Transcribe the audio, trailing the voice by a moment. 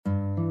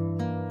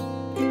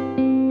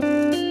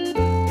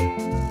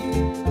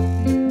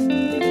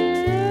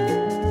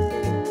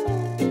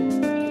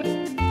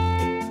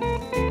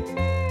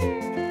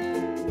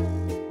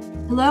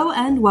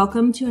and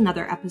welcome to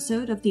another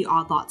episode of the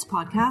Odd Lots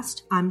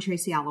podcast. I'm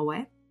Tracy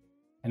Alloway.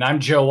 And I'm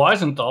Joe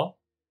Weisenthal.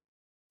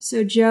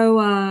 So,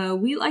 Joe,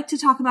 we like to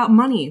talk about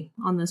money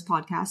on this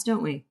podcast,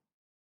 don't we?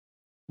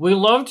 We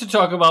love to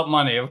talk about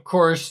money. Of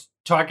course,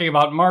 talking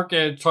about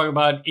markets, talking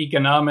about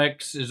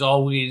economics is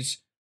always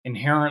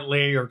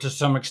inherently or to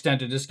some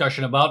extent a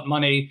discussion about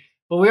money.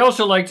 But we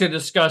also like to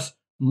discuss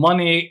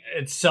money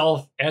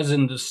itself, as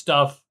in the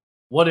stuff,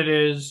 what it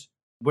is,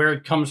 where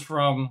it comes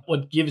from,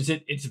 what gives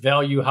it its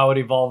value, how it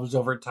evolves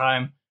over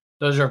time.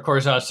 Those are, of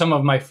course, some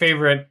of my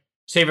favorite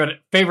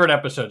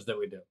episodes that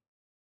we do.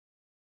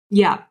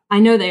 Yeah, I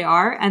know they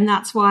are. And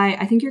that's why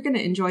I think you're going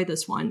to enjoy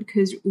this one,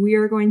 because we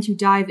are going to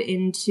dive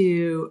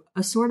into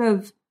a sort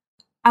of,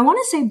 I want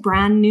to say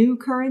brand new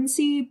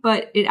currency,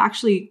 but it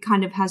actually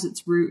kind of has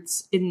its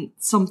roots in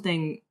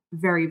something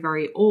very,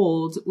 very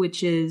old,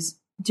 which is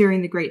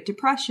during the Great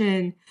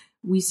Depression,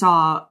 we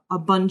saw a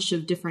bunch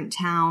of different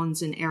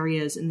towns and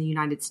areas in the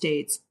United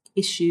States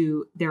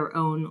issue their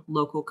own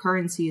local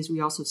currencies. We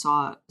also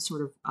saw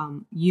sort of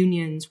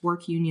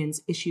work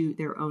unions issue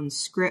their own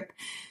scrip.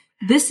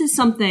 This is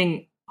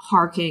something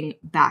harking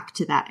back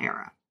to that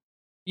era.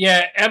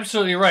 Yeah,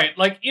 absolutely right.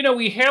 Like,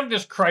 we have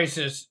this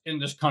crisis in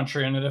this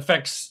country and it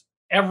affects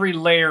every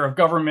layer of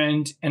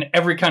government and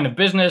every kind of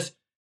business.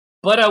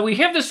 But we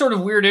have this sort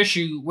of weird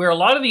issue where a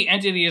lot of the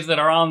entities that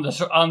are on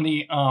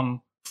the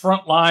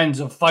front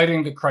lines of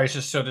fighting the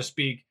crisis, so to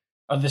speak,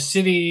 are the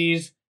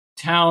cities,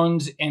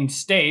 towns, and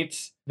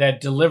states that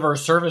deliver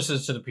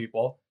services to the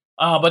people.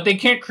 But they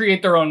can't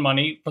create their own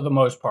money for the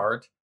most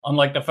part,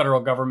 unlike the federal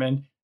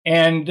government.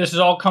 And this is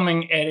all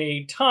coming at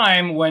a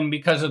time when,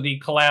 because of the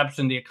collapse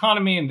in the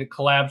economy and the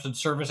collapse in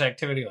service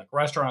activity like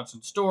restaurants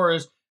and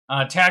stores,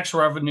 tax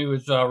revenue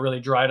is really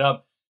dried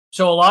up.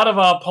 So a lot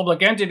of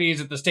public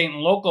entities at the state and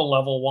local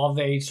level, while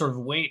they sort of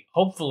wait,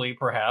 hopefully,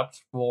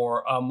 perhaps,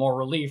 for more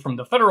relief from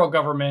the federal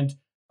government,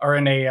 are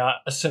in a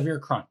severe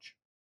crunch.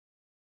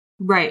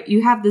 Right.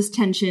 You have this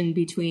tension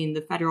between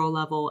the federal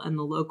level and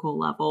the local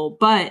level.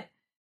 But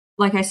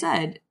like I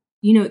said,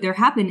 there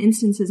have been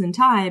instances in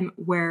time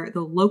where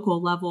the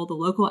local level, the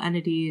local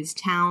entities,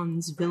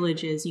 towns,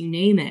 villages, you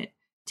name it,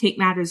 take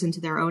matters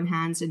into their own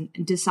hands and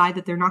decide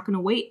that they're not going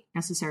to wait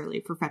necessarily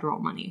for federal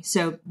money.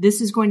 So this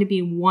is going to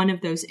be one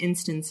of those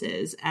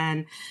instances.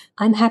 And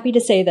I'm happy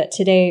to say that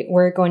today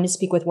we're going to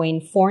speak with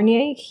Wayne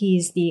Fournier.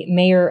 He's the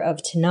mayor of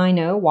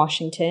Tenino,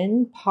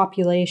 Washington,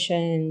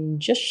 population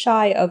just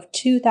shy of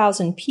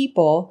 2,000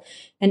 people.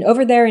 And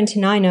over there in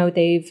Tenino,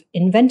 they've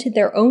invented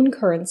their own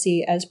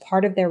currency as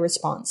part of their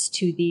response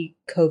to the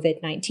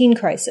COVID-19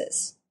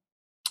 crisis.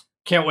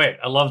 Can't wait.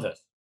 I love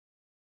this.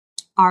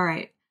 All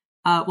right.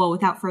 Well,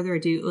 without further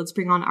ado, let's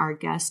bring on our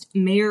guest,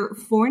 Mayor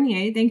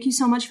Fournier. Thank you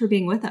so much for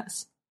being with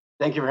us.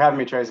 Thank you for having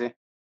me, Tracy.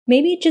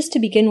 Maybe just to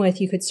begin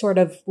with, you could sort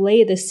of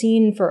lay the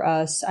scene for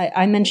us.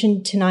 I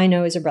mentioned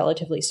Tenino is a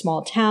relatively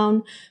small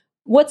town.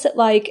 What's it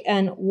like,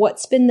 and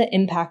what's been the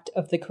impact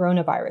of the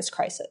coronavirus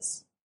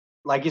crisis?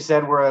 Like you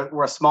said,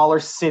 we're a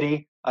smaller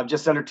city of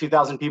just under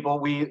 2,000 people.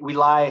 We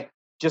lie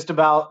just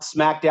about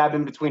smack dab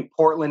in between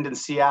Portland and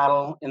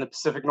Seattle in the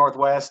Pacific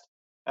Northwest,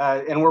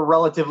 and we're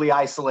relatively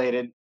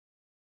isolated.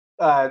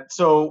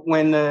 So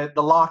when the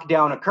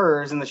lockdown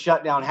occurs and the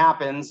shutdown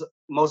happens,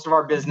 most of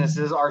our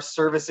businesses are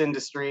service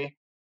industry,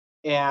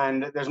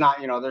 and there's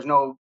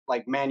no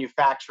like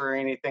manufacturing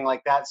or anything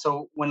like that.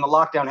 So when the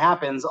lockdown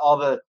happens, all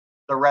the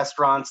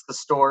restaurants, the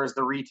stores,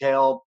 the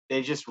retail,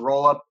 they just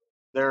roll up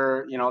they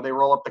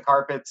roll up the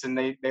carpets and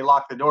they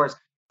lock the doors.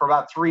 For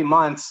about 3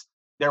 months,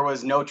 there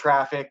was no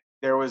traffic.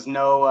 There was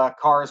no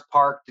cars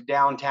parked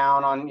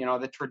downtown on,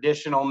 the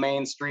traditional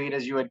main street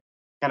as you would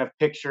kind of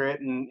picture it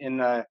in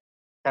the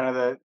kind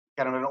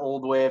of an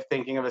old way of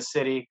thinking of a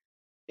city,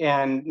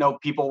 and no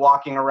people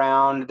walking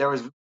around. There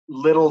was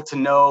little to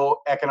no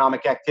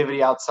economic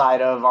activity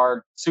outside of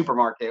our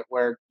supermarket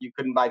where you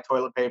couldn't buy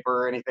toilet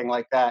paper or anything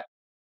like that.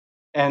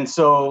 And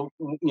so,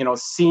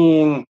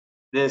 seeing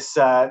this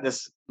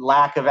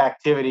lack of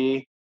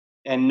activity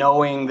and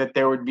knowing that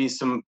there would be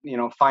some,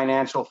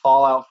 financial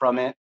fallout from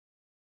it,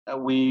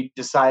 we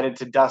decided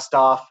to dust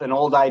off an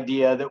old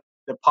idea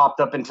that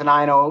popped up in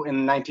Tenino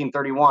in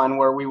 1931,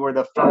 where we were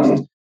the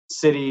first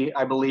city,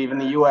 I believe, in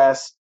the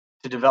U.S.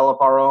 to develop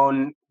our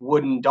own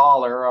wooden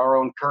dollar, our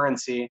own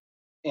currency.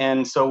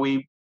 And so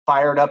we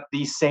fired up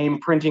the same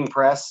printing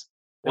press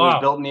that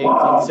was built in the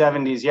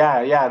 1870s.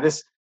 Yeah.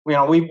 This,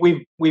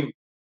 we've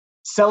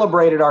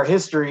celebrated our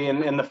history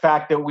and the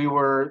fact that we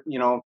were,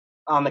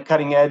 on the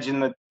cutting edge in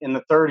the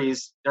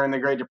 30s during the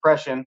Great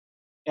Depression,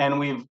 and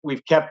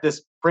we've kept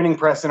this printing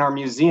press in our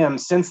museum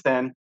since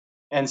then.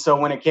 And so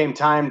when it came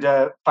time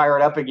to fire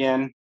it up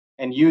again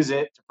and use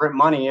it to print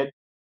money,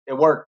 it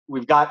worked.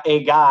 We've got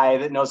a guy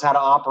that knows how to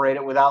operate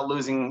it without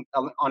losing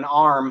an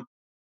arm,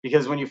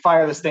 because when you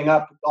fire this thing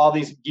up, all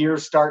these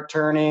gears start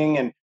turning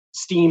and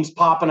steam's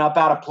popping up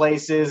out of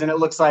places, and it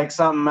looks like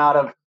something out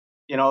of,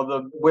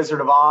 the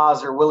Wizard of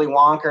Oz or Willy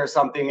Wonka or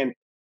something. And,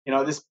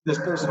 this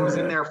person was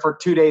in there for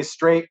 2 days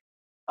straight,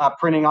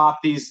 printing off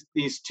these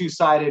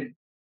two-sided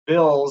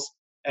bills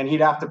and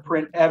he'd have to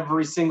print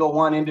every single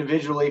one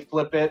individually,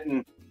 flip it,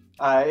 and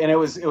it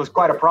was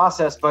quite a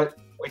process. But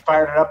we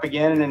fired it up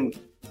again, and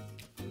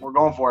we're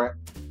going for it.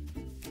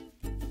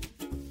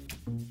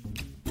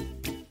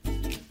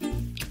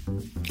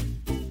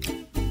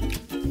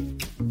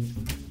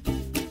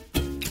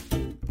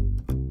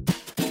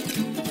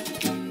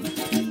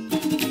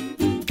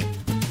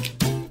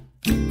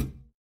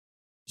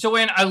 So,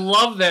 Wayne, I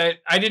love that.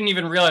 I didn't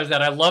even realize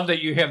that. I love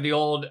that you have the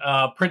old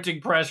printing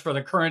press for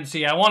the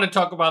currency. I want to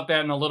talk about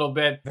that in a little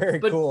bit. Very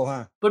cool,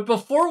 huh? But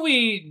before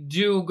we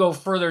do go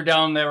further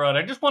down that road,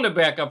 I just want to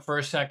back up for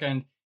a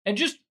second and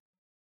just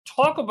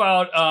talk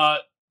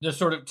about the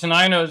sort of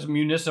Tenino's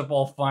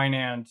municipal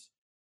finance.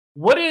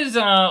 What is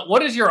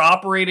your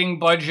operating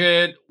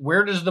budget?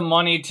 Where does the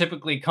money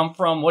typically come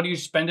from? What do you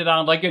spend it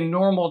on? Like in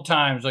normal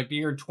times, like the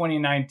year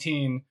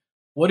 2019,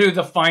 what do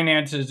the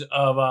finances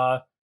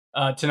of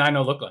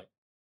Tenino look like?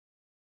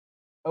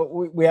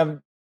 We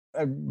have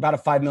about a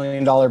 $5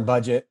 million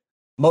budget.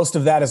 Most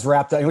of that is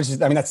wrapped up,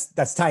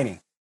 that's tiny.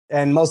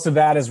 And most of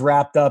that is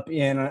wrapped up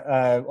in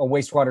a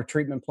wastewater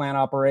treatment plant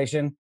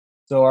operation.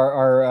 So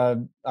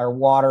our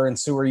water and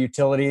sewer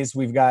utilities,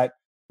 we've got,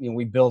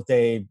 we built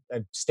a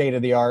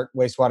state-of-the-art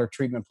wastewater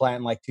treatment plant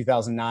in like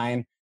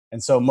 2009.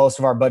 And so most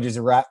of our budget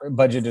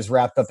is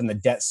wrapped up in the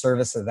debt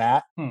service of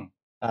that.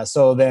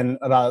 So then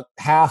about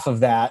half of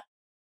that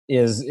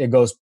it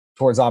goes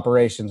towards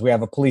operations. We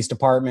have a police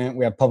department,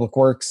 we have public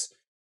works,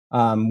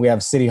 we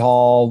have city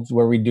hall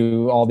where we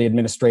do all the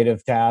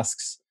administrative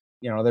tasks.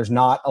 There's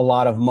not a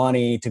lot of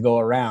money to go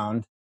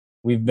around.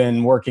 We've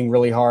been working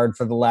really hard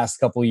for the last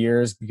couple of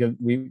years because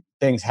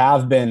things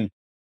have been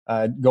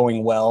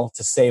going well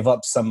to save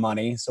up some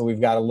money. So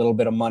we've got a little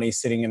bit of money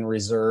sitting in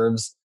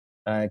reserves,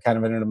 kind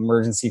of in an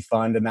emergency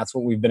fund, and that's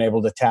what we've been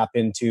able to tap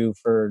into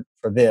for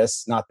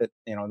this. Not that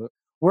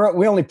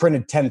we only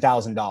printed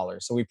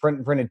 $10,000. So we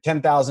printed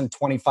 10,000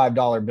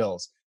 $25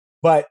 bills.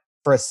 But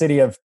for a city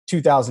of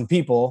 2,000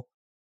 people,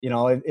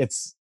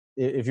 it's,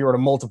 if you were to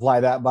multiply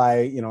that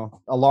by,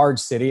 a large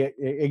city,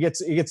 it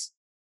gets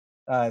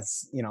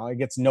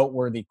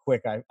noteworthy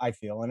quick, I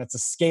feel. And it's a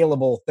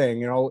scalable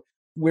thing.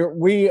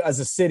 We as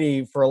a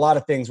city, for a lot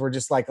of things, we're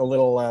just like a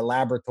little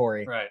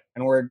laboratory. Right.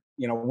 And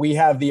we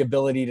have the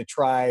ability to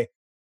try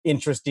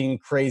interesting,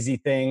 crazy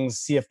things,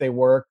 see if they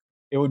work.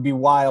 It would be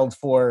wild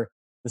for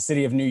the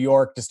city of New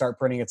York to start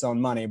printing its own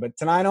money. But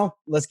Tenino,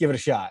 let's give it a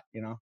shot,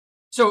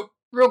 So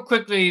real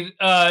quickly,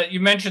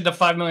 you mentioned the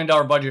 $5 million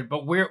budget,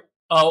 but we're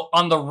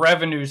on the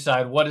revenue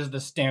side, what is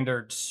the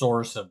standard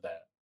source of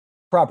that?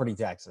 Property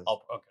taxes.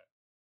 Oh, okay.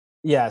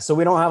 Yeah, so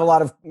we don't have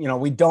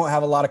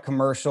a lot of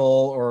commercial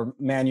or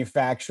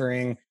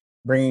manufacturing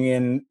bringing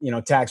in,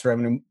 tax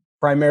revenue.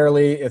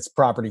 Primarily, it's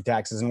property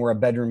taxes, and we're a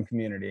bedroom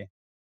community.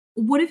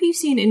 What have you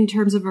seen in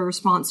terms of a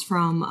response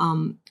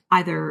from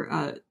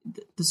either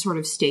the sort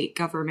of state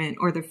government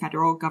or the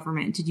federal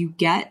government? Did you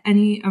get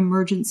any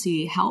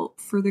emergency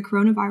help for the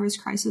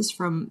coronavirus crisis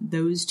from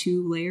those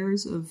two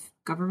layers of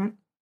government?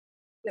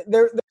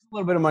 There's a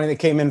little bit of money that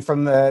came in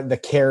from the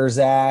CARES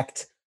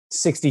Act,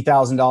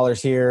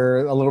 $60,000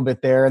 here, a little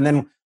bit there. And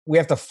then we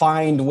have to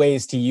find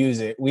ways to use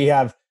it. We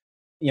have,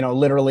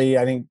 literally,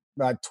 I think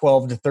about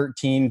 12 to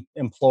 13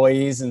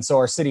 employees. And so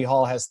our city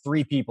hall has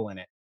 3 people in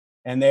it.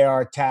 And they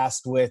are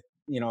tasked with,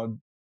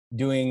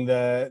 doing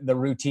the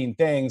routine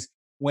things.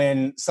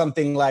 When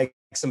something like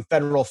some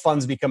federal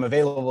funds become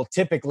available,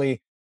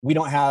 typically we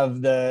don't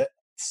have the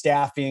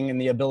staffing and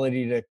the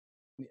ability to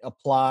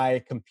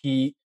apply,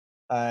 compete,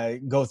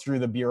 go through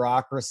the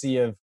bureaucracy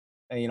of,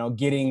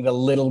 getting the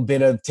little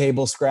bit of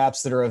table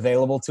scraps that are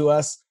available to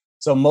us.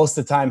 So most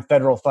of the time,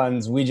 federal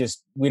funds, we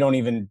don't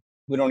even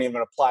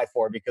apply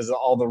for, because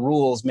all the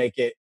rules make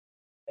it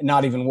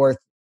not even worth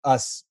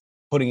us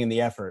putting in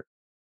the effort.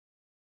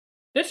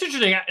 That's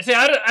interesting. See,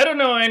 I don't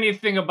know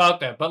anything about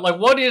that, but like,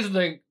 what is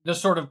the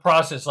sort of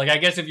process? Like, I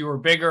guess if you were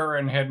bigger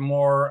and had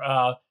more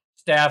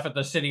staff at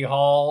the city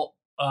hall,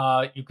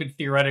 you could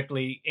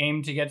theoretically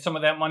aim to get some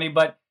of that money.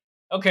 But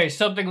okay,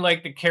 something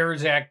like the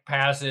CARES Act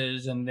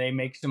passes and they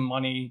make some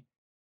money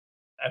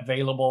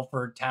available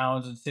for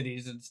towns and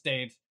cities and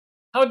states.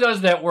 How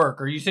does that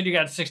work? Or you said you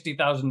got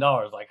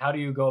 $60,000. Like, how do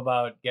you go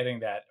about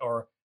getting that?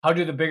 Or how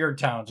do the bigger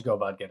towns go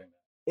about getting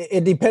that?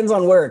 It depends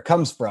on where it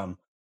comes from.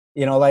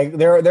 Like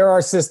there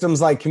are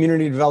systems like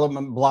community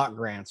development block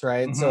grants,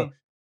 right? Mm-hmm. So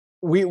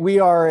we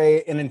are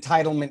an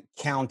entitlement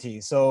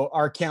county. So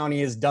our county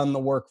has done the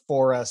work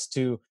for us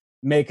to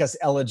make us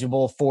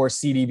eligible for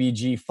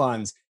CDBG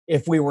funds.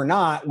 If we were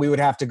not, we would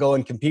have to go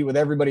and compete with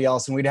everybody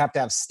else, and we'd have to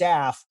have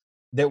staff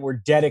that were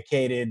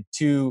dedicated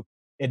to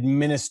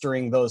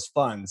administering those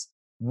funds.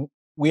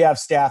 We have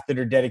staff that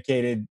are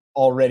dedicated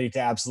already to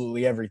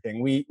absolutely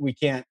everything. We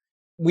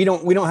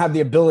don't have the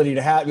ability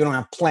to have, we don't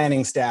have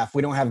planning staff.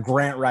 We don't have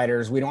grant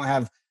writers. We don't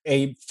have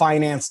a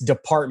finance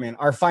department.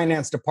 Our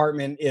finance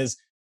department is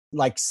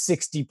like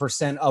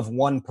 60% of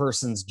one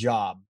person's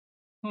job.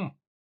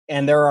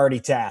 And they're already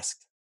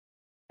tasked.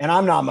 And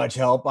I'm not much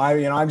help.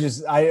 I'm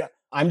just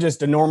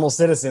a normal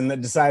citizen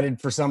that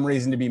decided for some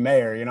reason to be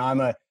mayor.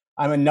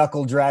 I'm a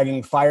knuckle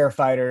dragging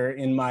firefighter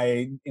in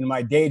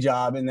my day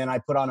job, and then I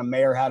put on a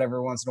mayor hat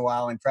every once in a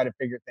while and try to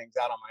figure things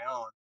out on my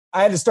own.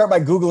 I had to start by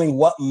Googling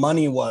what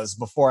money was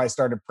before I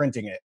started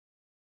printing it.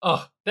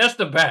 Oh, that's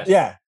the best.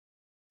 Yeah.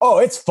 Oh,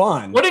 it's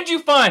fun. What did you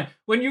find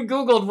when you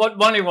Googled what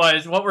money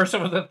was? What were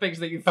some of the things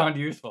that you found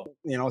useful?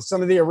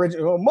 Some of the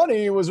original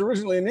money was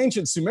originally in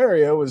ancient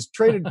Sumeria, was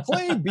traded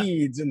clay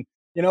beads, and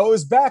it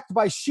was backed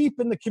by sheep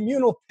in the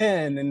communal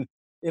pen, and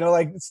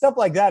like stuff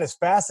like that is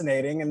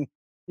fascinating. And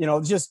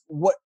just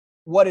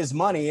what is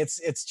money?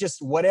 It's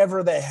just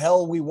whatever the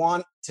hell we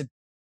want to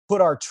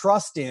put our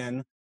trust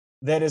in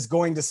that is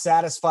going to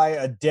satisfy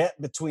a debt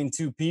between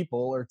two people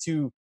or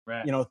two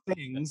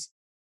things.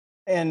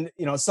 And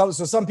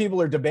some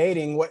people are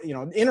debating what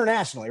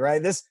internationally,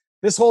 right? This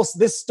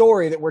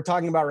story that we're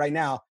talking about right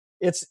now,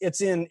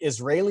 it's in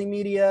Israeli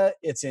media,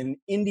 it's in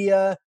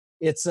India,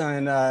 it's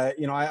in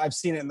I've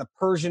seen it in the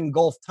Persian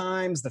Gulf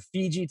Times, the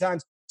Fiji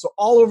Times. So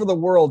all over the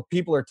world,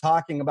 people are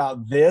talking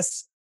about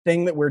this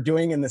thing that we're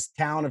doing in this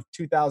town of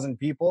 2,000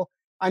 people.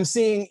 I'm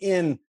seeing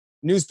in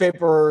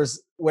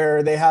newspapers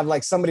where they have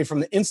like somebody from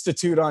the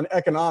Institute on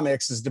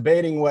Economics is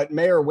debating what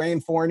Mayor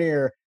Wayne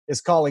Fournier is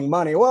calling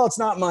money. Well, it's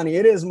not money.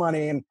 It is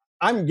money. And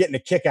I'm getting a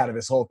kick out of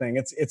this whole thing.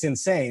 It's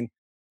insane.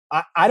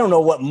 I don't know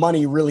what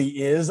money really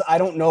is. I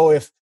don't know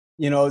if,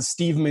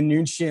 Steve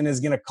Mnuchin is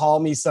going to call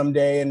me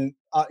someday and,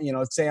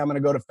 say I'm going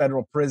to go to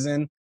federal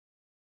prison.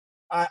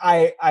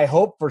 I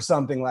hope for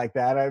something like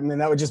that. I mean,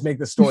 that would just make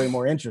the story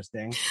more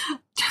interesting.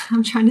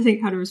 I'm trying to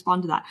think how to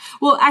respond to that.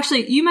 Well,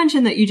 actually, you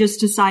mentioned that you just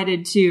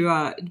decided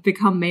to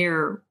become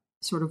mayor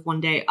sort of one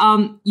day.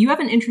 You have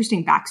an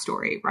interesting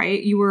backstory,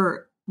 right? You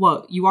are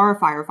a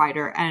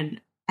firefighter,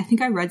 and I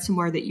think I read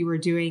somewhere that you were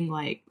doing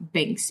like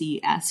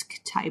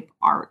Banksy-esque type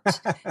art.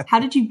 How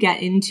did you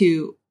get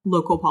into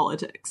local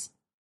politics?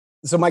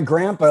 So my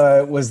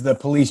grandpa was the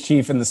police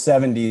chief in the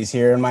 70s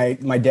here, and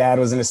my dad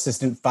was an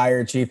assistant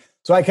fire chief.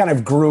 So I kind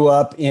of grew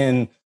up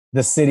in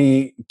the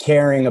city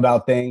caring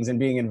about things and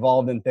being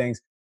involved in things.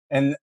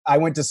 And I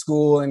went to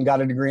school and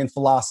got a degree in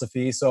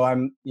philosophy. So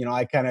I'm,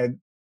 I kind of,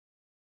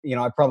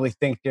 I probably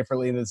think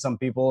differently than some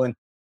people. And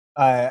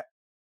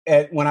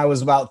when I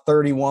was about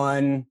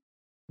 31,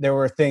 there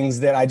were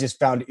things that I just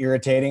found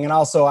irritating. And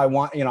also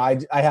I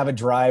have a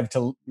drive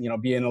to,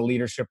 be in a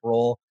leadership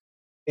role.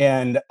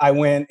 And I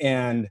went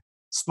and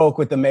spoke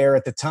with the mayor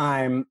at the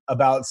time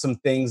about some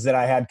things that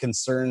I had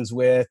concerns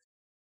with.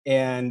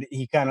 And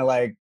he kind of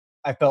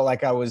I felt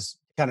like I was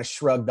kind of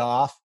shrugged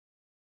off,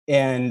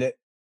 and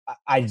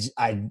I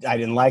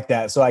didn't like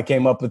that. So I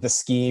came up with a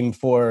scheme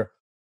for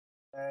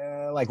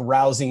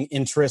rousing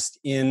interest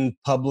in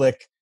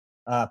public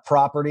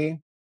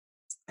property.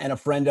 And a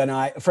friend and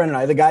I,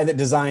 the guy that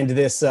designed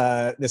this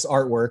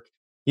artwork,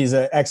 he's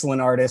an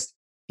excellent artist.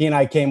 He and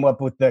I came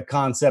up with the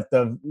concept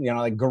of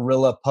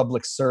guerrilla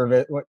public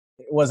service.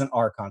 It wasn't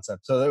our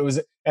concept, so it was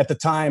at the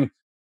time.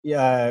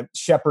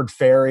 Shepard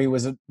Fairey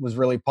was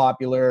really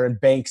popular, and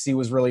Banksy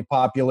was really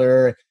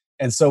popular,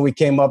 and so we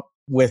came up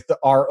with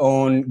our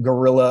own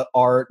guerrilla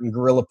art and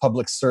guerrilla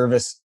public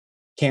service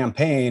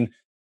campaign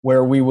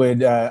where we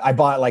would. I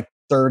bought like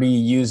 30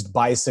 used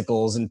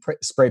bicycles and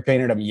spray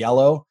painted them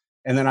yellow,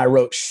 and then I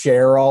wrote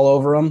 "share" all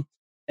over them,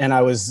 and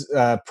I was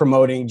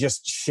promoting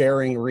just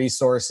sharing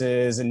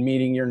resources and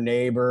meeting your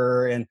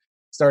neighbor, and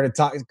started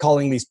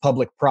calling these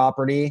public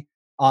property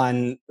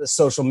on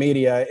social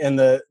media. And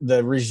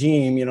the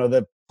regime,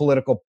 the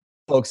political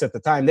folks at the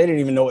time, they didn't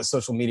even know what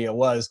social media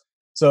was.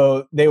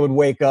 So they would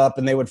wake up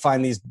and they would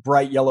find these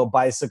bright yellow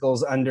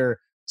bicycles under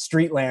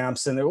street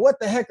lamps, and they're,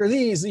 what the heck are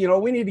these?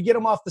 We need to get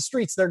them off the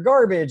streets. They're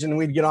garbage. And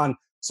we'd get on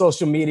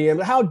social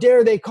media. How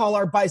dare they call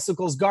our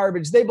bicycles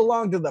garbage? They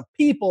belong to the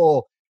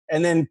people.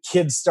 And then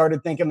kids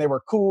started thinking they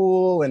were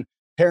cool, and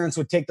parents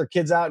would take their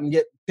kids out and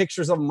get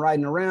pictures of them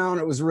riding around.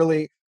 It was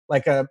really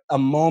like a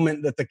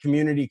moment that the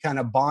community kind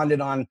of bonded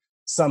on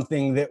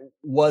something that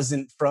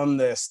wasn't from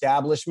the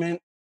establishment.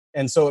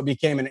 And so it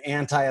became an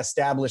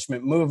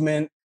anti-establishment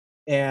movement.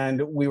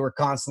 And we were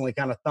constantly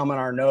kind of thumbing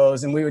our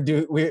nose, and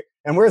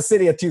and we're a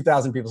city of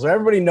 2,000 people. So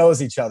everybody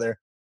knows each other.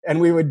 And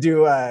we would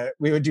do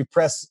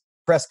press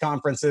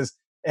conferences,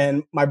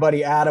 and my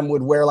buddy Adam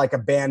would wear like a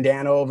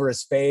bandana over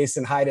his face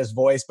and hide his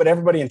voice, but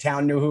everybody in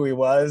town knew who he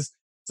was.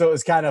 So it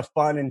was kind of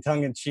fun and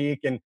tongue in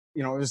cheek. And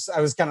I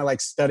was kind of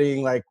like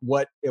studying like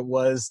what it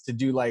was to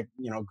do like,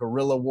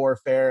 guerrilla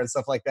warfare and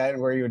stuff like that.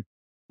 And where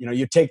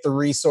you take the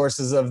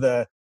resources of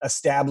the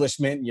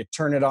establishment and you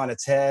turn it on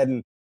its head.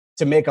 And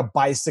to make a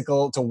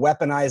bicycle, to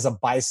weaponize a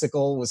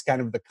bicycle was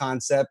kind of the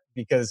concept,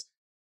 because,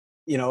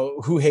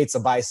 who hates a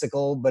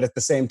bicycle? But at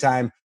the same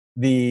time,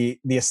 the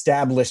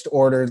established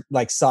order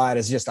saw it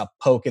as just a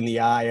poke in the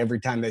eye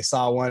every time they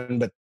saw one.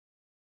 But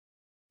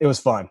it was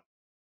fun.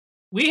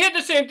 We had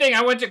the same thing.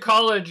 I went to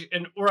college,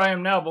 and where I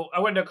am now, but I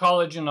went to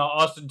college in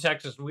Austin,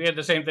 Texas. We had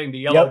the same thing, the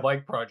Yellow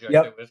Bike Project,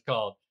 it was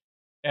called.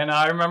 And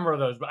I remember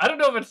those. But I don't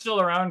know if it's still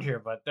around here,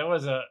 but that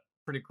was a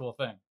pretty cool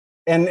thing.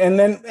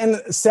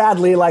 And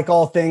sadly, like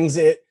all things,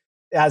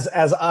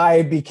 as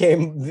I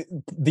became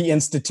the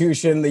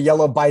institution, the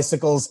yellow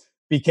bicycles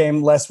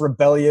became less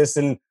rebellious,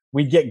 and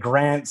we'd get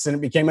grants and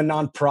it became a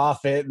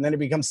nonprofit and then it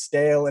becomes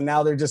stale. And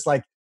now they're just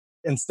like,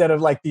 instead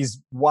of like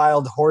these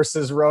wild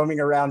horses roaming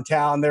around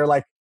town, they're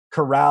like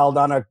corralled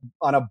on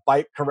a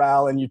bike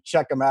corral, and you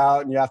check them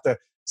out and you have to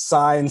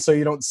sign so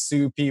you don't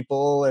sue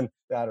people. And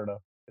I don't know.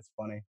 It's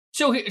funny.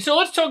 So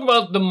let's talk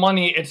about the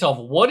money itself.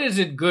 What is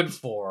it good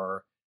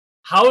for?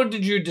 How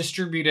did you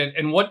distribute it?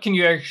 And what can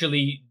you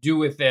actually do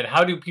with it?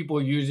 How do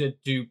people use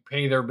it to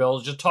pay their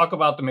bills? Just talk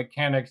about the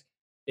mechanics.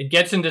 It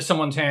gets into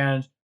someone's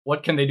hands.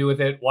 What can they do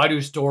with it? Why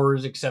do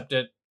stores accept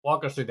it?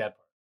 Walk us through that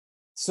part.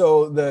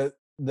 So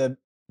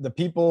the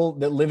people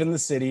that live in the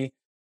city,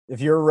 if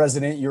you're a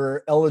resident,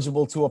 you're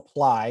eligible to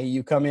apply.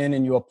 You come in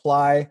and you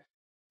apply,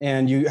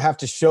 and you have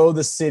to show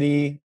the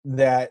city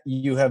that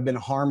you have been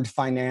harmed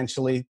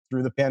financially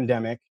through the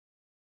pandemic.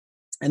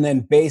 And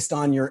then based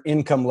on your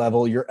income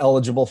level, you're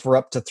eligible for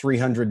up to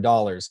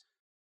 $300.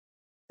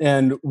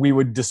 And we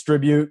would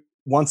distribute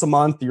once a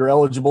month. You're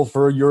eligible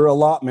for your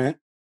allotment.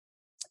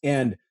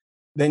 And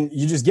then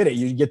you just get it.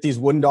 You get these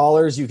wooden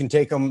dollars. You can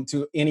take them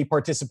to any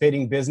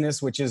participating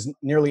business, which is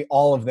nearly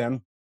all of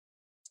them.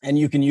 And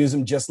you can use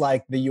them just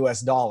like the US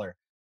dollar.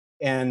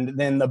 And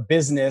then the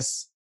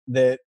business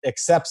that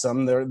accepts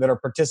them, that are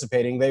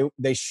participating,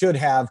 they should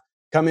have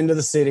come into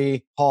the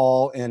city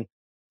hall and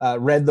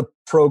read the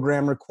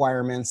program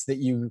requirements that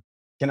you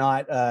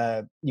cannot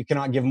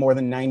give more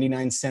than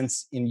 99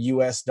 cents in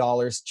US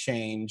dollars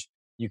change.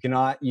 You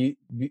cannot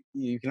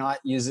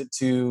use it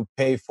to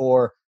pay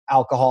for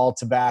alcohol,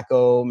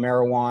 tobacco,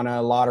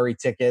 marijuana, lottery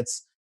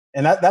tickets.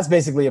 And that's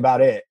basically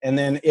about it. And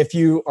then if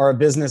you are a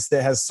business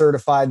that has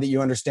certified that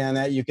you understand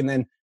that, you can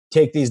then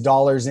take these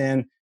dollars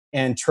in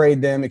and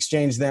trade them,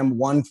 exchange them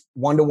one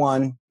to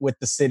one with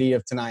the city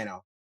of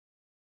Tenino.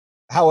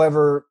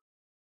 However,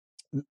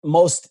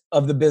 most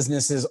of the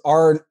businesses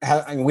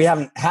we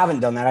haven't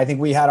done that. I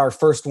think we had our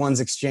first ones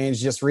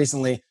exchanged just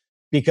recently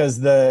because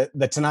the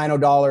Tenino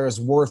dollar is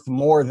worth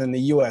more than the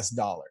US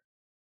dollar.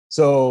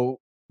 So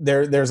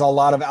there's a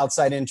lot of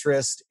outside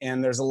interest,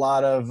 and there's a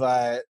lot of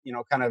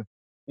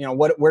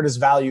where does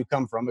value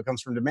come from? It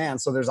comes from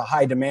demand. So there's a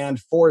high demand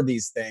for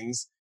these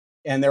things,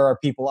 and there are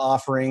people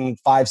offering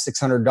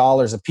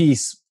 $500-600 a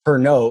piece per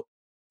note.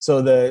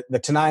 So the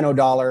Tenino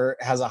dollar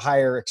has a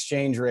higher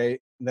exchange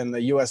rate than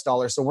the US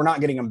dollar. So we're not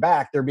getting them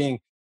back. They're being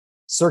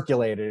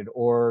circulated,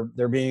 or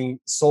they're being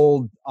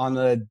sold on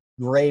the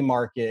gray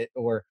market.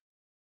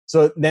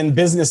 So then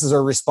businesses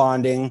are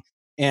responding,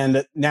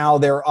 and now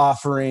they're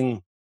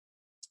offering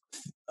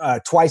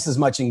twice as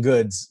much in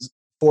goods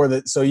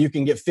so you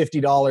can get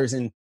 $50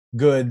 in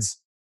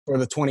goods for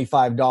the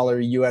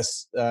 $25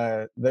 US,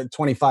 the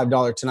 $25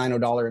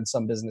 Tenino dollar in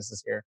some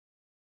businesses here.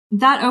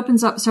 That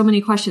opens up so many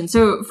questions.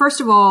 So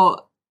first of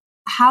all,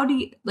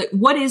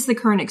 what is the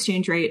current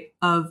exchange rate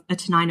of a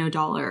Tenino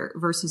dollar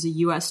versus a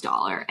US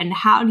dollar? And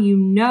how do you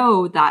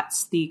know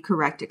that's the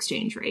correct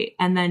exchange rate?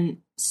 And then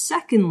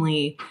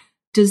secondly,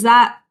 does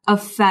that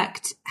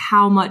affect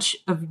how much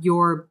of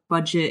your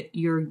budget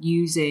you're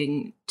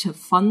using to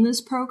fund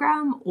this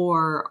program?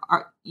 Or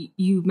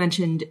you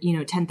mentioned,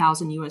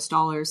 10,000 US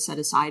dollars set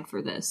aside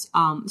for this.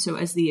 So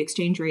as the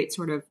exchange rate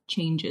sort of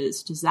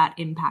changes, does that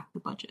impact the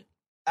budget?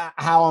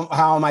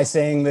 How am I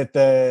saying that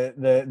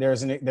there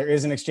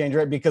is an exchange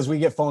rate? Because we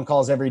get phone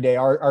calls every day.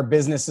 Our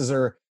businesses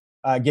are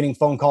getting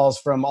phone calls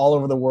from all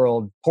over the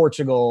world,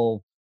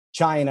 Portugal,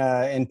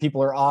 China, and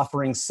people are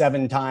offering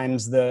 7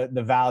 times the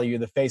value,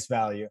 the face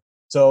value.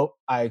 So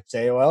I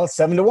say, well, it's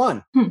 7 to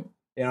 1.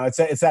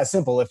 It's that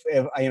simple. If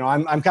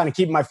I'm kind of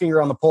keeping my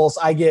finger on the pulse.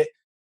 I get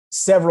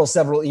several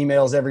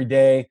emails every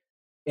day,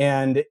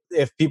 and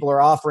if people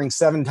are offering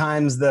 7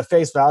 times the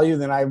face value,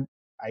 then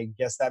I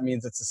guess that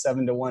means it's a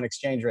 7 to 1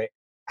 exchange rate.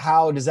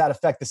 How does that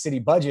affect the city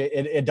budget?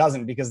 It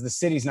doesn't, because the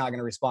city's not going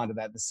to respond to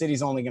that. The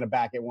city's only going to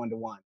back it 1 to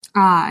 1.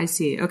 I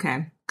see.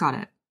 Okay, got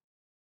it.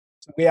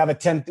 So we have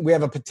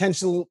a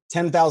potential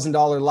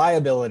 $10,000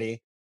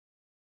 liability,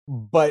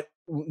 but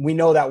we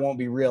know that won't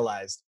be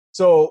realized.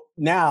 So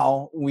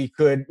now we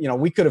could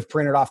have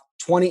printed off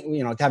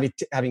 20,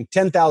 having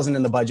 10,000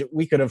 in the budget,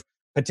 we could have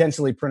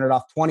potentially printed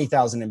off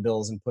 20,000 in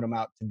bills and put them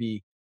out to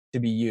be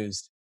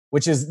used,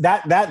 which is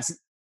that's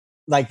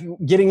like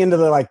getting into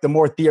the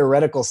more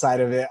theoretical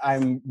side of it.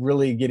 I'm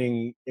really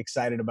getting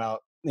excited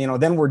about,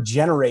 then we're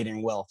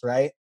generating wealth,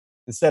 right?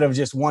 Instead of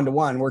just 1 to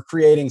 1, we're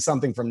creating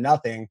something from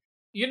nothing.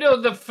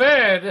 The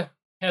Fed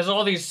has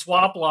all these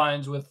swap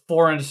lines with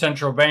foreign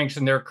central banks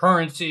and their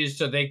currencies,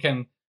 so they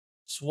can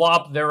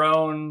swap their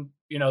own,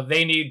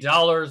 they need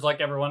dollars like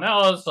everyone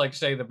else, like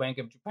say the Bank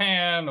of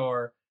Japan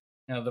or,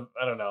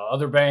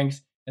 other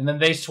banks. And then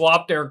they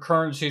swap their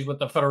currencies with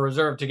the Federal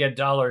Reserve to get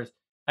dollars.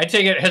 I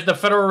take it, has the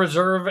Federal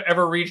Reserve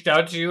ever reached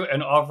out to you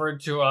and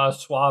offered to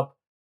swap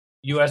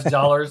US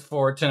dollars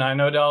for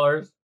Tenino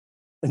dollars?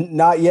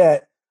 Not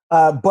yet.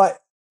 But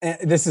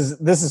this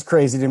is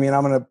crazy to me, and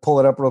I'm going to pull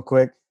it up real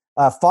quick.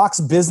 Fox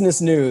Business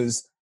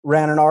News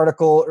ran an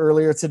article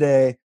earlier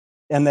today,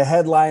 and the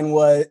headline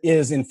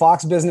is in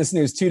Fox Business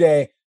News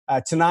today,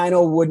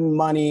 Tenino wooden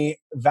money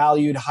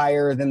valued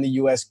higher than the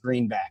U.S.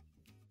 greenback.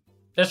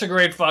 That's a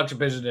great Fox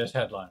Business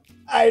headline.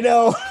 I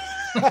know.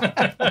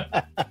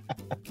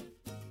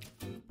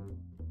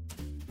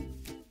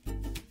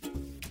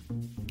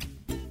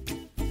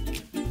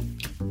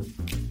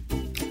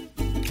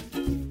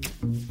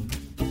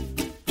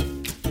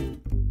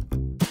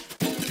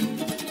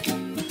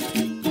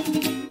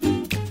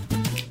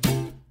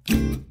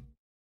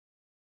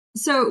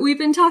 So we've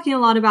been talking a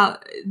lot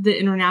about the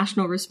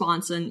international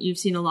response, and you've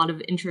seen a lot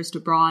of interest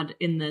abroad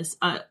in this.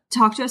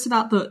 Talk to us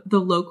about the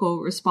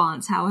local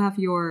response. How have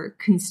your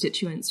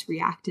constituents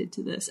reacted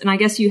to this? And I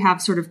guess you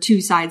have sort of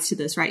two sides to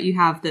this, right? You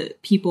have the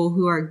people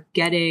who are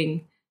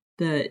getting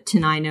the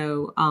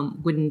Tenino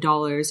wooden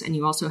dollars, and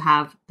you also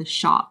have the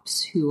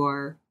shops who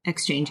are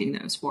exchanging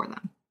those for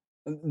them.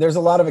 There's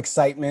a lot of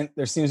excitement.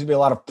 There seems to be a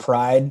lot of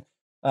pride.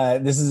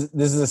 This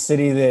is a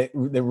city that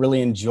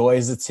really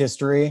enjoys its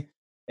history.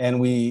 And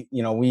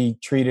we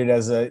treat it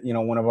as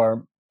one of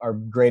our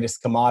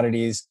greatest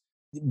commodities.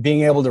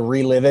 Being able to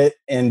relive it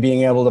and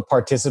being able to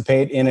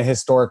participate in a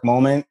historic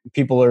moment,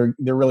 they're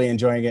really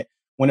enjoying it.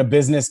 When a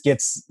business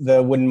gets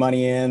the wooden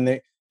money in,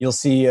 you'll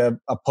see a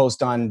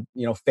post on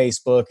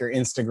Facebook or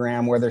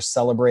Instagram where they're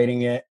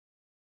celebrating it,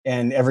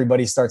 and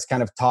everybody starts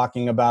kind of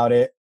talking about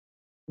it.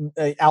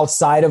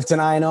 Outside of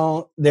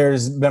Tenino,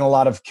 there's been a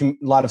lot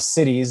of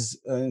cities,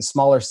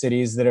 smaller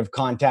cities, that have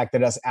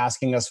contacted us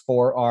asking us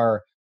for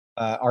our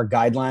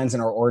guidelines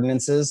and our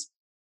ordinances,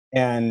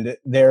 and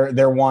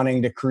they're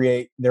wanting to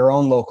create their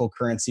own local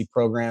currency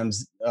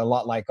programs, a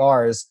lot like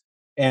ours.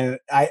 And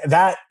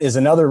that is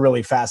another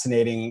really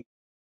fascinating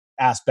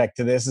aspect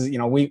to this. Is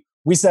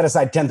we set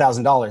aside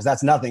 $10,000.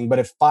 That's nothing, but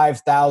if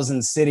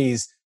 5,000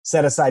 cities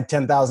set aside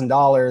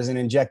 $10,000 and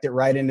inject it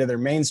right into their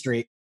main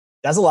street,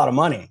 that's a lot of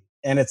money.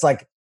 And it's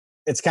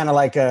kind of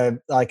like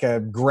a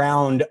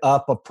ground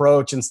up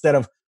approach, instead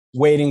of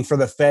waiting for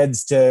the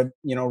feds to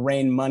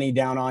rain money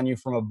down on you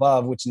from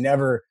above, which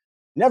never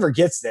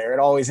gets there. It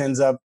always ends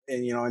up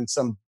in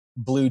some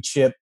blue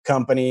chip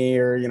company,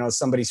 or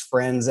somebody's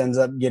friends ends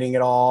up getting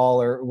it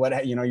all, or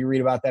what. You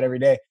read about that every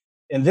day.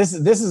 And this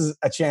is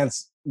a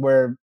chance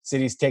where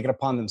cities take it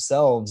upon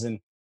themselves and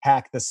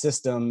hack the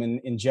system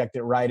and inject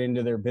it right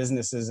into their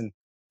businesses. And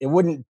it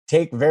wouldn't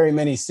take very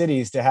many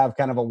cities to have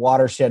kind of a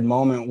watershed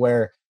moment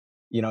where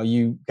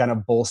you kind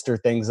of bolster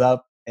things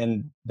up.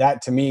 And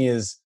that, to me,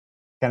 is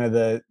kind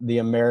of the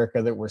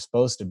America that we're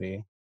supposed to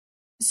be.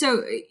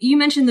 So you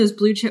mentioned those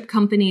blue chip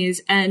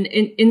companies, and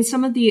in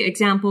some of the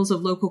examples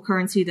of local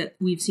currency that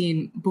we've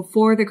seen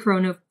before the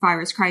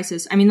coronavirus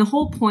crisis, I mean, the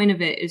whole point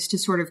of it is to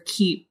sort of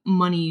keep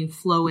money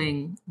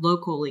flowing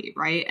locally,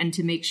 right? And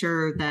to make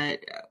sure that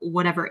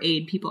whatever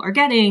aid people are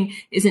getting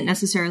isn't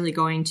necessarily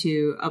going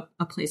to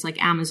a place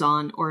like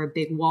Amazon or a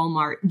big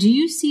Walmart. Do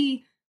you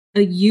see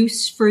a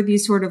use for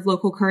these sort of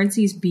local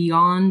currencies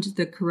beyond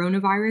the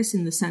coronavirus,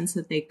 in the sense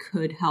that they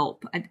could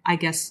help, I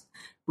guess,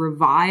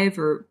 revive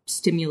or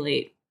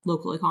stimulate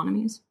local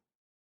economies?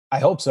 I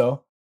hope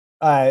so.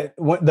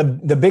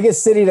 The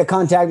biggest city to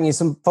contact me,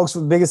 some folks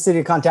with the biggest city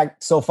to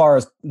contact so far,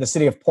 is the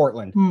city of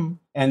Portland.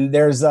 And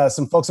there's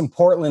some folks in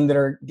Portland that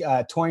are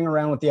toying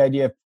around with the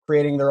idea of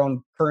creating their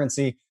own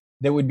currency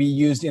that would be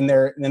used in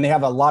their, and they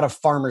have a lot of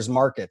farmers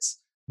markets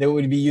that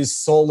would be used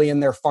solely in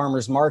their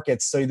farmers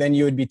markets. So then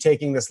you would be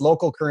taking this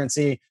local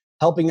currency,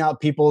 helping out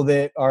people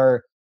that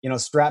are,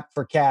 strapped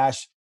for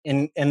cash,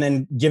 and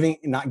then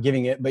not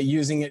giving it, but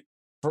using it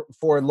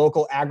for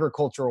local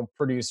agricultural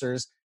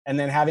producers, and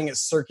then having it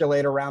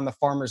circulate around the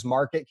farmers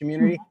market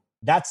community.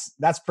 That's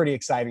pretty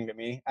exciting to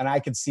me. And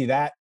I could see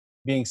that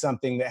being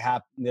something that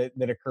happened,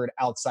 that occurred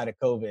outside of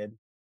COVID.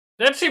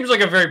 That seems like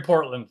a very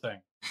Portland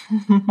thing.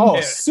 Oh,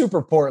 yeah.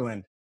 Super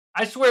Portland.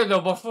 I swear, though,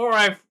 before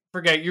I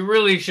forget, you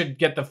really should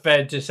get the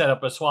Fed to set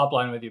up a swap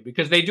line with you,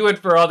 because they do it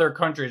for other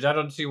countries. I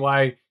don't see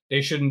why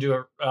they shouldn't do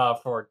it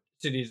for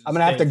cities. I'm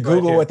gonna have to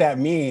Google what that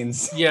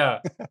means. Yeah,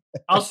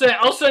 I'll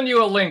send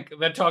you a link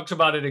that talks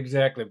about it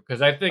exactly,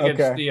 because I think it's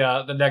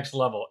the next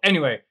level.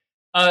 Anyway,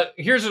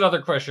 here's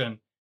another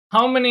question: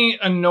 how many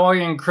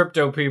annoying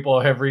crypto people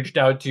have reached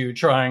out to you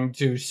trying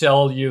to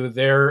sell you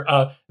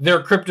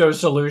their crypto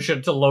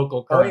solution to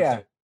local currency? Oh yeah,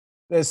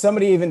 there's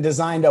somebody even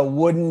designed a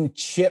wooden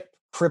chip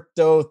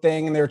crypto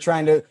thing, and they're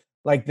trying to,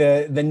 like,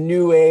 the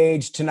new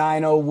age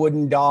Tenino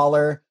wooden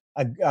dollar.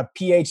 A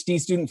PhD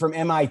student from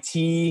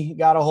MIT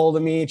got a hold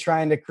of me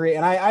trying to create,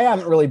 and I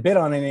haven't really bid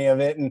on any of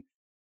it. And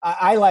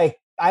I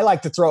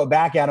like to throw it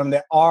back at them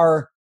that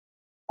our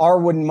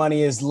wooden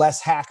money is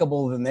less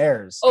hackable than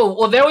theirs. Oh,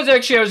 well, that was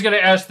actually, I was going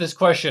to ask this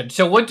question.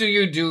 So what do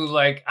you do?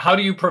 Like, how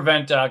do you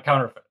prevent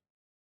counterfeit?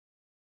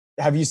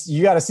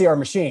 You got to see our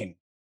machine.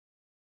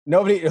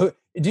 Nobody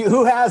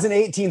who has an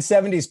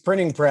 1870s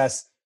printing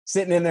press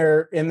sitting in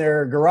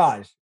their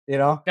garage,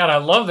 God, I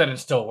love that it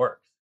still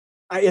works.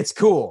 It's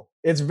cool.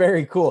 It's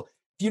very cool.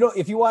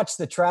 If you watch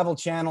the Travel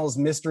Channel's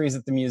Mysteries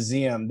at the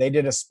Museum, they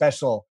did a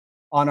special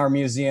on our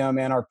museum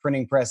and our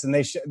printing press, and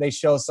they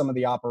show some of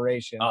the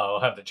operation. Oh,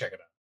 I'll have to check it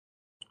out.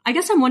 I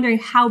guess I'm wondering,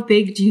 how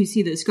big do you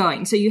see this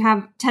going? So you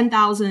have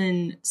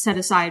 10,000 set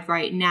aside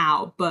right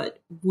now, but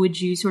would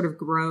you sort of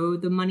grow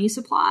the money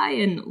supply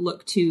and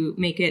look to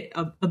make it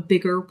a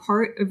bigger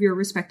part of your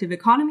respective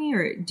economy?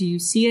 Or do you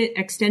see it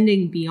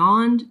extending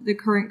beyond the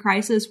current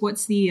crisis?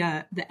 What's the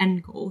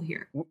end goal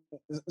here?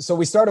 So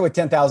we started with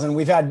 10,000.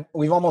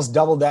 We've almost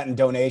doubled that in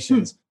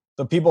donations.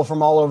 So people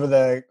from all over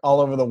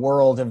the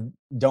world have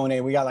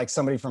donated. We got like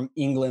somebody from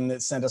England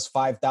that sent us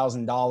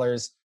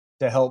 $5,000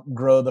 to help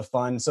grow the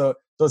fund. So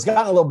it's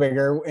gotten a little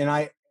bigger,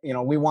 and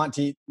we want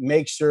to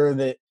make sure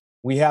that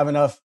we have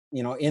enough,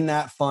 in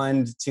that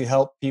fund to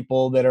help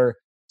people that are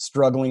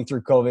struggling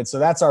through COVID. So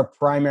that's our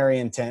primary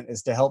intent,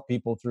 is to help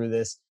people through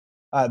this.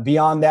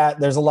 Beyond that,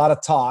 there's a lot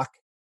of talk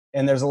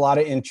and there's a lot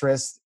of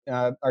interest.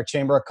 Our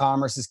Chamber of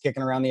Commerce is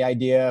kicking around the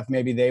idea if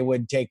maybe they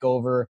would take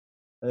over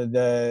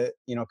the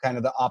kind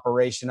of the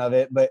operation of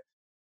it. But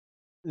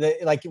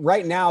like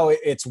right now,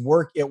 it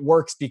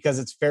works because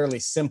it's fairly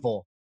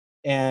simple.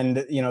 And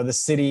the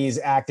city is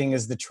acting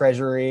as the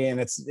treasury, and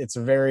it's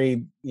a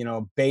very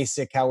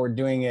basic how we're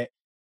doing it.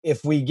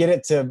 If we get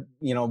it to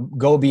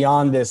go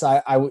beyond this,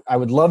 I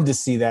would love to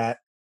see that,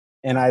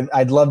 and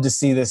I'd love to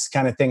see this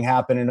kind of thing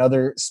happen in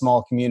other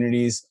small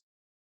communities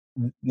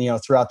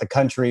throughout the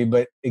country.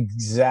 But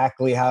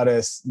exactly how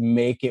to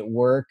make it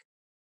work,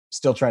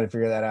 still trying to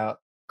figure that out.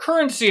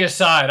 Currency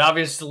aside,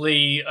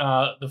 obviously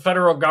the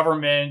federal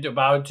government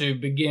about to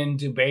begin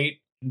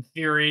debate in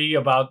theory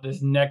about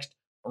this next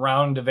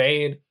round of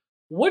aid.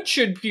 What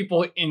should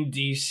people in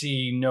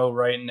DC know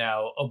right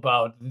now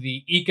about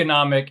the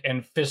economic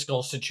and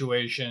fiscal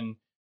situation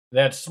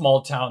that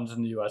small towns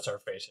in the U.S. are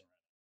facing?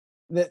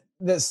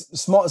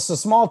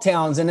 Small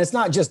towns, and it's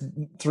not just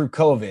through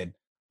COVID,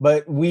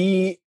 but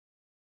we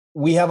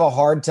have a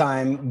hard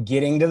time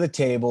getting to the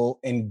table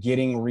and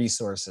getting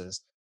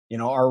resources.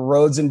 Our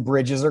roads and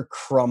bridges are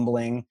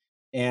crumbling,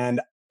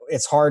 and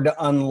it's hard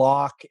to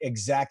unlock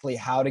exactly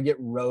how to get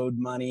road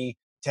money,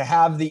 to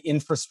have the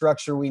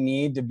infrastructure we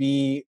need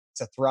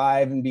to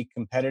thrive and be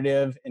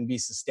competitive and be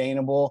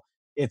sustainable.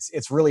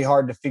 It's really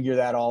hard to figure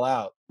that all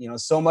out.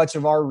 So much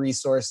of our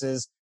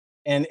resources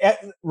and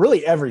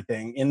really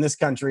everything in this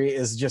country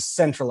is just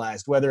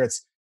centralized, whether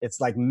it's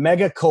like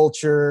mega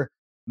culture,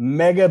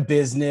 mega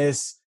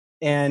business.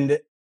 And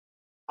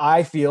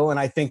I feel,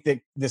 and I think that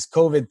this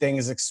COVID thing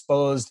has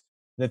exposed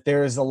that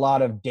there's a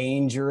lot of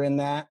danger in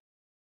that.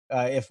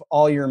 If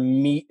all your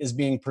meat is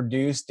being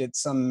produced at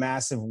some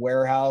massive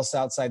warehouse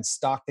outside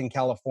Stockton,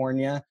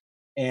 California,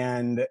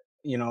 and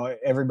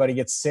everybody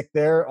gets sick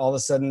there, all of a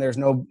sudden there's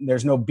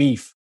no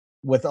beef.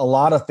 With a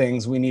lot of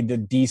things, we need to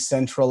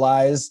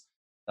decentralize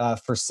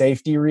for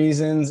safety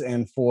reasons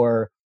and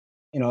for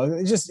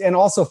and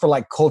also for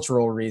like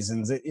cultural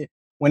reasons.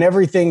 When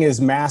everything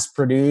is mass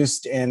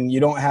produced and you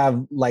don't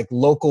have like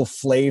local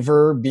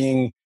flavor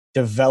being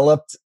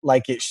developed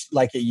like it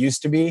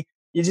used to be,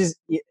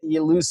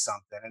 you lose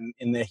something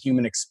in the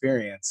human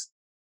experience.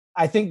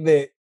 I think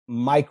that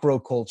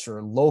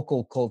microculture,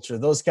 local culture,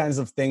 those kinds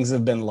of things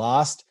have been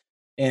lost.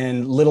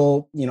 And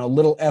little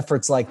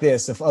efforts like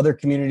this, if other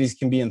communities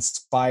can be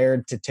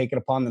inspired to take it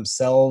upon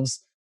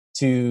themselves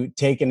to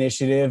take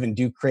initiative and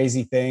do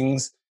crazy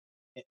things,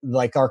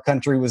 like our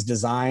country was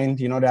designed,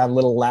 to have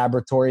little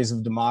laboratories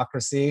of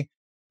democracy,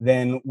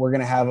 then we're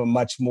going to have a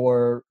much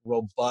more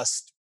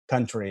robust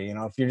country.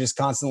 If you're just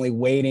constantly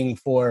waiting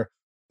for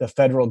the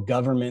federal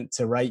government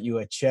to write you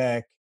a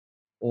check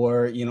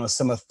or,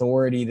 some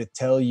authority to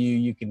tell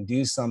you can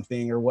do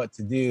something or what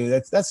to do,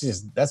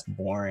 that's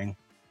boring.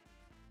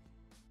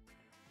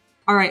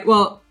 All right.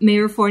 Well,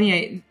 Mayor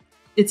Fournier,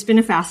 it's been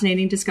a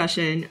fascinating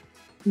discussion.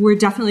 We're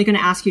definitely going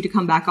to ask you to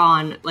come back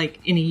on like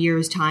in a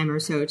year's time or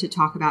so to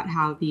talk about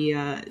how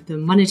the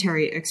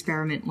monetary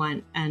experiment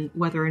went and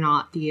whether or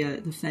not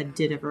the Fed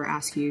did ever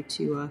ask you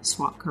to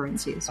swap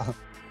currencies.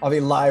 I'll be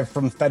live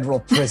from federal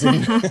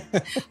prison.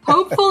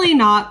 Hopefully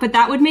not, but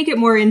that would make it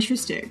more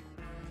interesting.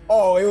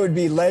 Oh, it would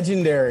be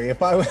legendary if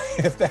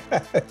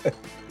that.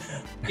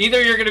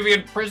 Either you're going to be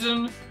in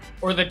prison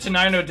or the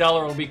Tenino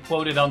dollar will be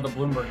quoted on the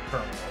Bloomberg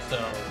terminal. So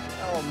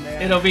oh,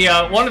 man. It'll be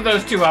one of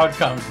those two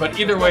outcomes, but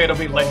either way, it'll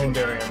be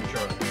legendary, I'm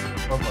sure.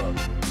 Or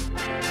both.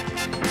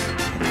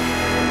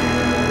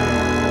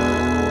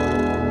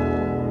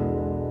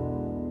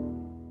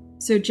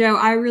 So, Joe,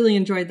 I really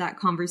enjoyed that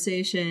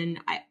conversation.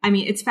 I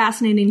mean, it's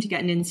fascinating to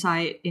get an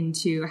insight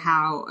into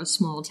how a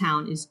small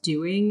town is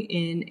doing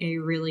in a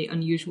really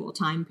unusual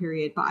time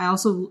period. But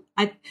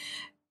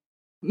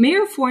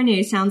Mayor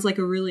Fournier sounds like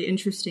a really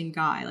interesting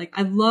guy. Like,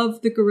 I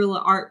love the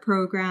guerrilla art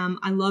program.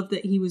 I love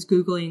that he was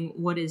Googling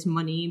what is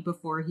money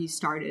before he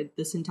started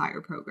this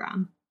entire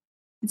program.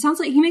 It sounds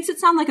like he makes it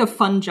sound like a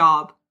fun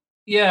job.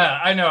 Yeah,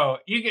 I know.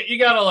 You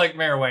gotta like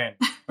Mayor Wayne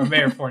or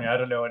Mayor Fournier. I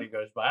don't know what he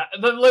goes by.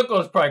 The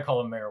locals probably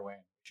call him Mayor Wayne.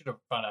 Should have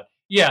found out.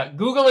 Yeah,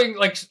 Googling,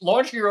 like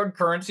launching your own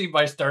currency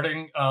by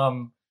starting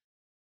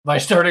by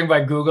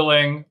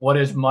Googling what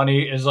is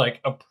money is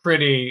like a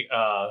pretty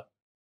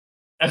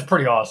that's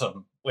pretty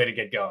awesome way to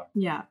get going.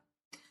 Yeah.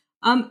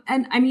 And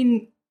I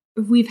mean,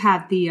 we've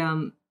had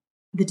the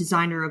the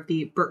designer of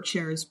the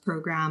Berkshire's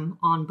program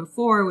on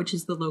before, which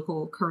is the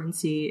local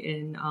currency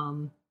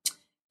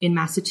in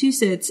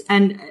Massachusetts.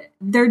 And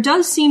there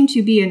does seem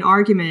to be an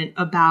argument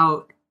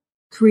about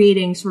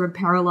creating sort of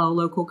parallel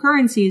local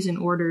currencies in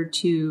order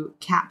to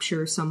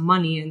capture some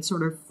money and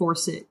sort of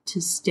force it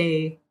to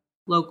stay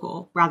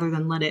local rather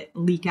than let it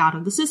leak out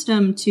of the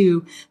system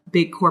to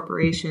big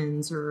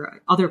corporations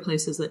or other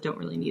places that don't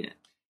really need it.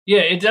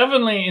 Yeah, it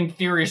definitely, in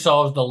theory,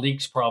 solves the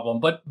leaks problem.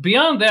 But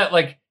beyond that,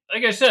 like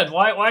I said,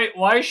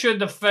 why should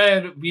the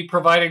Fed be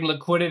providing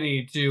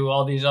liquidity to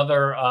all these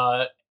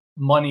other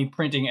money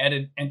printing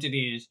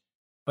entities,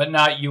 but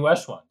not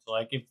U.S. ones?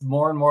 Like, if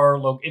more and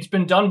more it's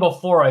been done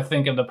before, I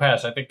think, in the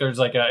past. I think there's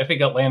I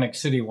think Atlantic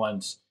City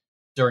once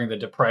during the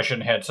Depression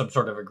had some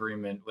sort of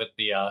agreement with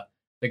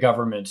the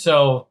government.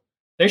 So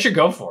they should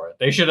go for it.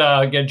 They should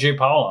get Jay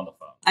Powell on the phone.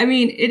 I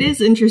mean, it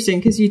is interesting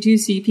because you do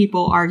see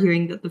people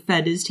arguing that the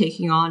Fed is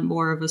taking on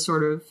more of a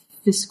sort of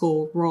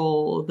fiscal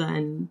role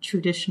than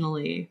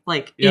traditionally.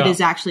 Like, it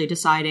is actually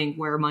deciding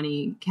where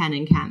money can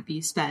and can't be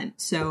spent.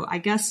 So I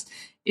guess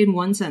in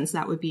one sense,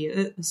 that would be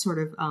a sort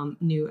of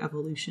new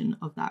evolution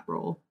of that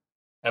role.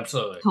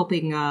 Absolutely.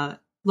 Helping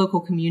local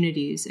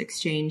communities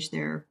exchange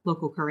their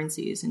local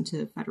currencies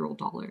into federal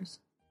dollars.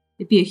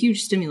 It'd be a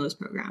huge stimulus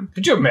program.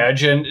 Could you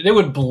imagine? It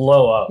would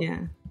blow up. Yeah.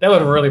 That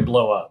would really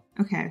blow up.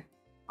 Okay.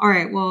 All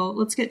right. Well,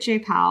 let's get Jay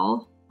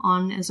Powell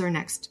on as our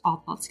next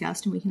All Thoughts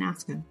guest, and we can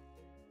ask him.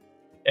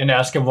 And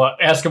ask him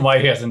why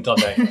he hasn't done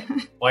that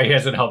yet. Why he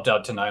hasn't helped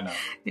out Tenino.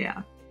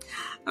 Yeah.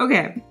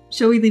 Okay.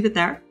 Shall we leave it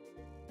there?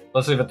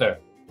 Let's leave it there.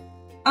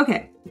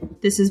 Okay.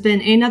 This has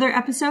been another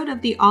episode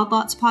of the Odd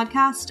Lots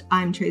podcast.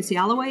 I'm Tracy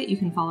Alloway. You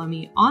can follow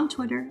me on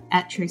Twitter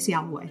at Tracy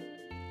Alloway.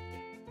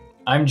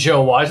 I'm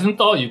Joe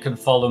Weisenthal. You can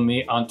follow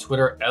me on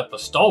Twitter at The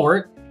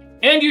Stalwart.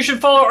 And you should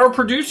follow our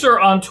producer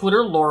on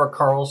Twitter, Laura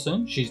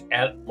Carlson. She's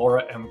at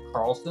Laura M.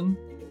 Carlson.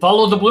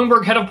 Follow the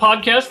Bloomberg head of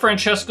podcast,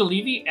 Francesca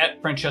Levy,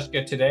 at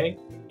Francesca Today.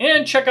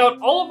 And check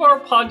out all of our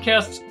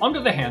podcasts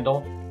under the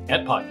handle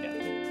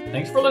 @podcast.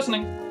 Thanks for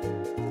listening.